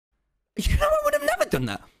You know, I would have never done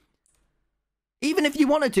that. Even if you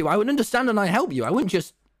wanted to, I would understand and I'd help you. I wouldn't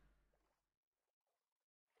just...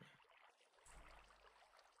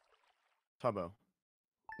 Tubbo.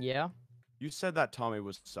 Yeah? You said that Tommy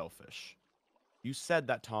was selfish. You said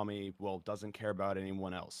that Tommy, well, doesn't care about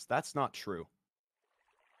anyone else. That's not true.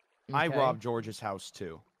 Okay. I robbed George's house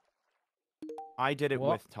too. I did it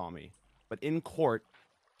with Tommy. But in court,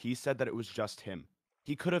 he said that it was just him.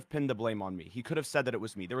 He could have pinned the blame on me. He could have said that it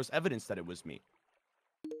was me. There was evidence that it was me.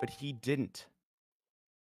 But he didn't.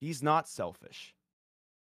 He's not selfish.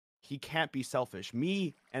 He can't be selfish.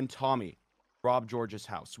 Me and Tommy robbed George's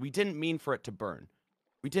house. We didn't mean for it to burn.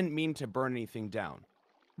 We didn't mean to burn anything down.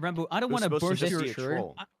 Ranboo, I don't want to burst your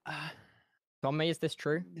true. Tommy, is this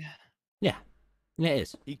true? Yeah, it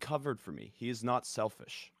is. He covered for me. He is not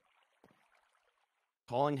selfish.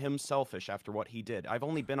 Calling him selfish after what he did. I've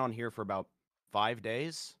only been on here for about 5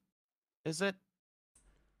 days. Is it?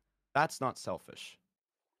 That's not selfish.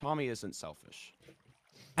 Tommy isn't selfish.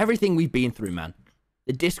 Everything we've been through, man.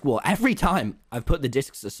 The disc war. Every time I've put the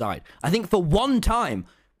discs aside. I think for one time,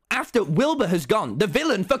 after Wilbur has gone, the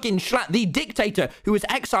villain fucking the dictator who has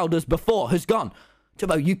exiled us before has gone.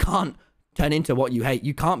 Tubbo, you can't turn into what you hate.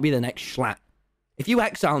 You can't be the next Schlatt. If you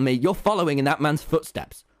exile me, you're following in that man's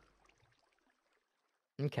footsteps.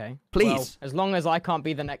 Okay. Please. Well, as long as I can't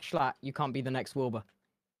be the next Schlatt, you can't be the next Wilbur.